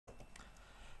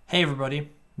Hey everybody,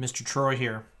 Mr. Troy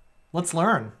here. Let's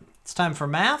learn. It's time for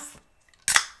math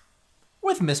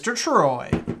with Mr. Troy.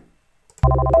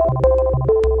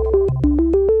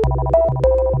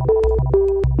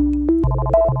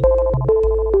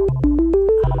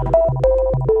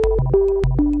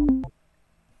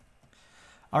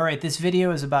 All right, this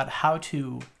video is about how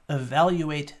to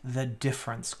evaluate the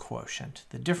difference quotient.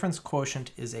 The difference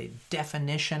quotient is a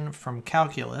definition from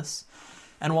calculus.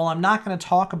 And while I'm not going to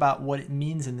talk about what it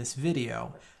means in this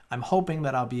video, I'm hoping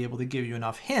that I'll be able to give you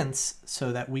enough hints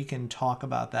so that we can talk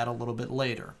about that a little bit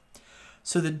later.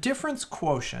 So the difference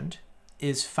quotient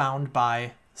is found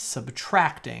by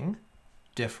subtracting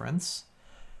difference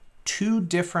two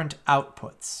different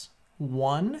outputs.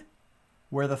 One,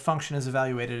 where the function is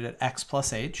evaluated at x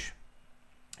plus h,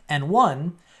 and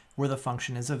one, where the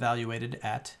function is evaluated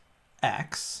at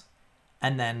x,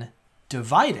 and then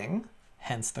dividing,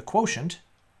 hence the quotient,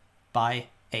 by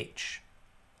h.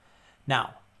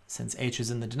 Now, since h is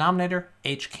in the denominator,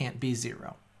 h can't be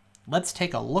 0. Let's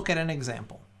take a look at an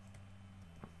example.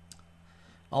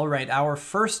 All right, our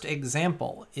first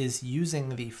example is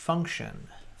using the function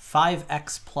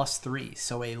 5x plus 3,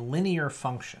 so a linear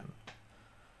function.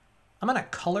 I'm going to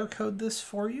color code this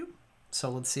for you, so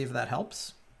let's see if that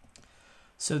helps.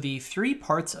 So the three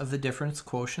parts of the difference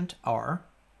quotient are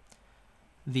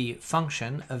the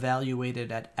function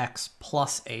evaluated at x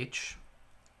plus h,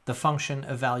 the function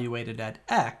evaluated at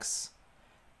x,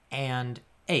 and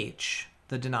h,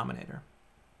 the denominator.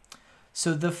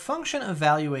 So the function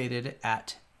evaluated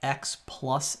at x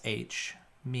plus h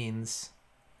means,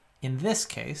 in this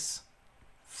case,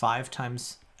 5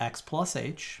 times x plus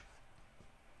h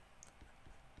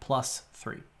plus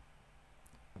 3.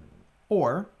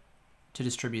 Or, to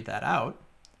distribute that out,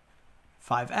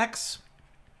 5x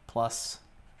plus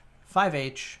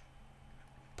 5h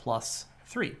plus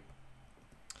 3.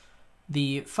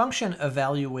 The function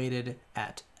evaluated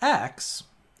at x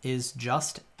is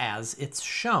just as it's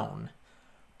shown,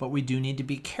 but we do need to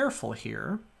be careful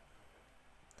here.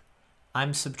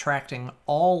 I'm subtracting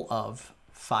all of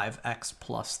 5x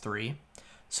plus 3,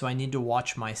 so I need to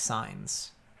watch my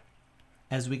signs.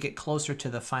 As we get closer to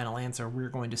the final answer, we're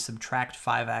going to subtract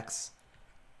 5x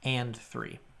and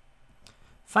 3.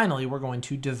 Finally, we're going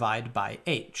to divide by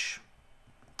h.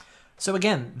 So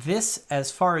again, this,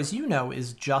 as far as you know,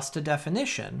 is just a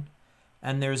definition,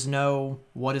 and there's no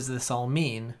what does this all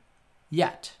mean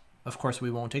yet. Of course, we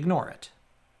won't ignore it.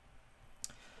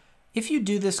 If you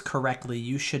do this correctly,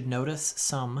 you should notice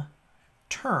some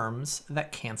terms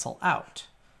that cancel out.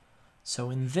 So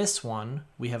in this one,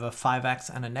 we have a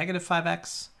 5x and a negative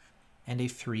 5x, and a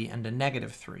 3 and a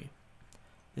negative 3.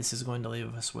 This is going to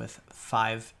leave us with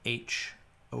 5h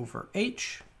over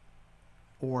h,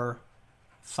 or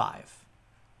 5.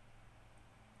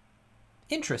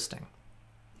 Interesting.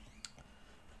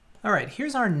 All right,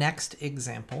 here's our next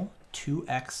example,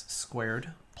 2x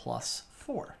squared plus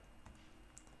 4.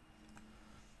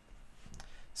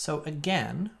 So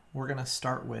again, we're going to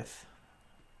start with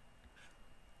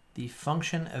the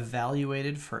function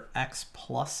evaluated for x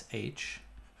plus h.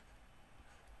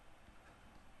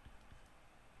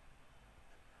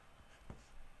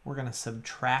 We're going to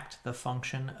subtract the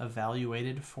function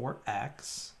evaluated for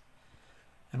x.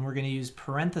 And we're going to use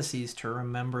parentheses to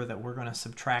remember that we're going to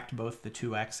subtract both the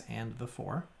 2x and the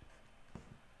 4.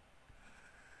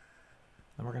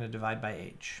 Then we're going to divide by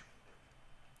h.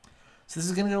 So this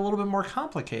is going to get a little bit more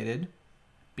complicated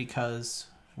because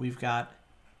we've got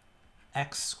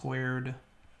x squared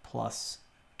plus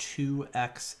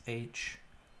 2xh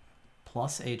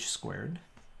plus h squared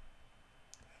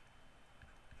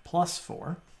plus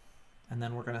 4. And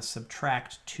then we're going to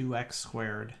subtract 2x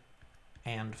squared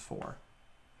and 4.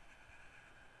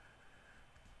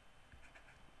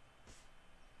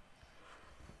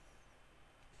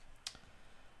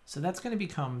 So that's going to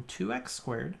become 2x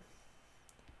squared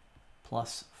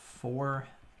plus 4xh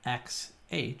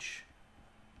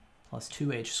plus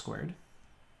 2h squared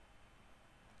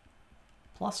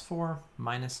plus 4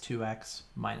 minus 2x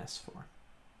minus 4.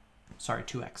 Sorry,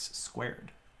 2x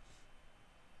squared.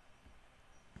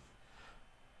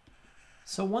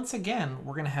 So once again,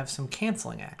 we're going to have some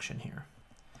canceling action here.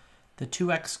 The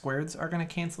 2x squareds are going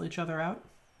to cancel each other out,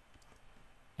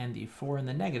 and the 4 and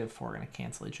the negative 4 are going to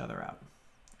cancel each other out.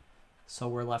 So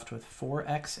we're left with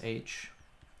 4xh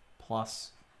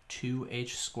plus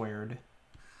 2h squared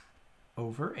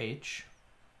over h,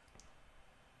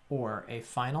 or a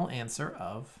final answer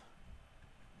of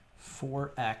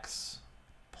 4x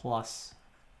plus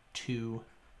 2h.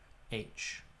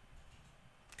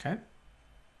 Okay?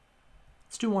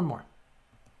 Let's do one more.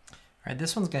 All right,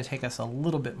 this one's going to take us a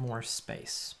little bit more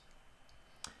space.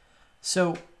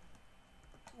 So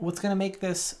what's going to make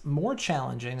this more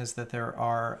challenging is that there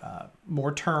are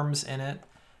more terms in it,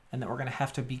 and that we're going to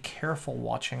have to be careful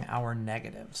watching our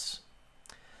negatives.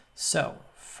 So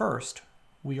first,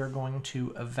 we are going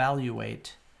to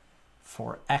evaluate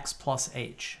for x plus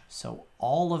h. So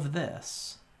all of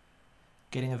this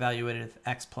getting evaluated with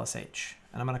x plus h.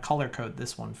 And I'm going to color code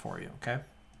this one for you, okay?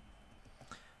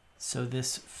 So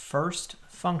this first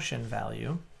function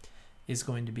value is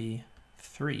going to be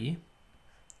 3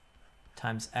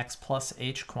 times x plus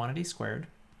h quantity squared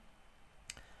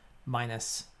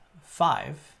minus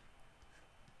 5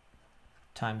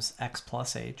 times x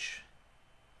plus h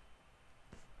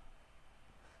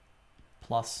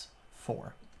plus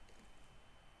 4.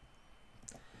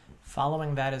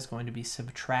 Following that is going to be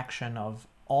subtraction of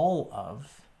all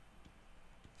of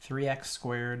 3x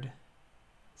squared,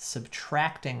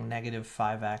 subtracting negative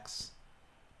 5x,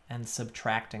 and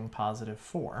subtracting positive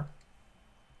 4.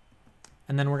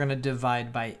 And then we're going to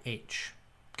divide by h.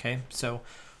 Okay, so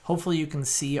hopefully you can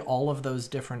see all of those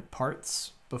different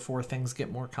parts before things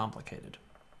get more complicated.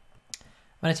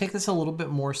 I'm going to take this a little bit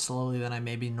more slowly than I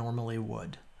maybe normally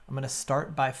would. I'm going to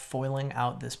start by foiling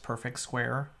out this perfect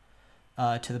square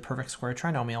to the perfect square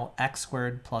trinomial, x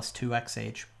squared plus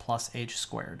 2xh plus h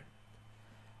squared.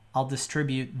 I'll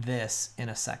distribute this in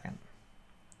a second.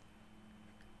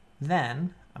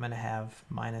 Then I'm going to have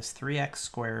minus 3x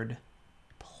squared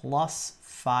plus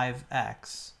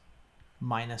 5x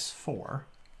minus 4.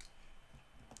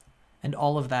 And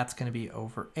all of that's going to be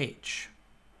over h.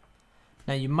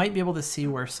 Now you might be able to see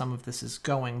where some of this is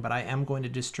going, but I am going to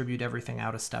distribute everything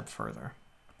out a step further.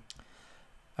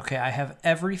 Okay, I have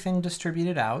everything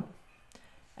distributed out,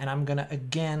 and I'm going to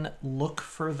again look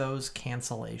for those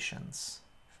cancellations.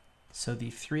 So the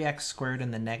 3x squared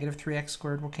and the negative 3x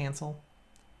squared will cancel.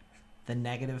 The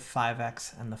negative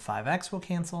 5x and the 5x will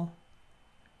cancel.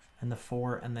 And the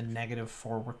 4 and the negative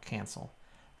 4 will cancel.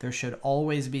 There should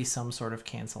always be some sort of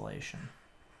cancellation.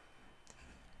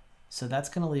 So that's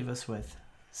going to leave us with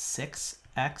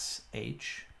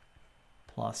 6xh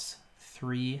plus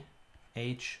 3h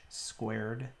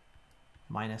squared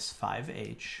minus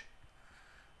 5h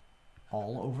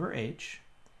all over h,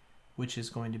 which is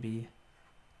going to be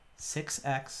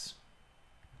 6x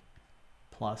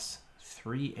plus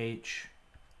 3h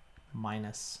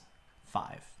minus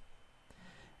 5.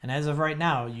 And as of right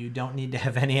now, you don't need to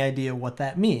have any idea what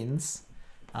that means,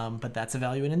 but that's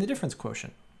evaluating the difference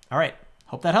quotient. All right,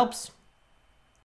 hope that helps.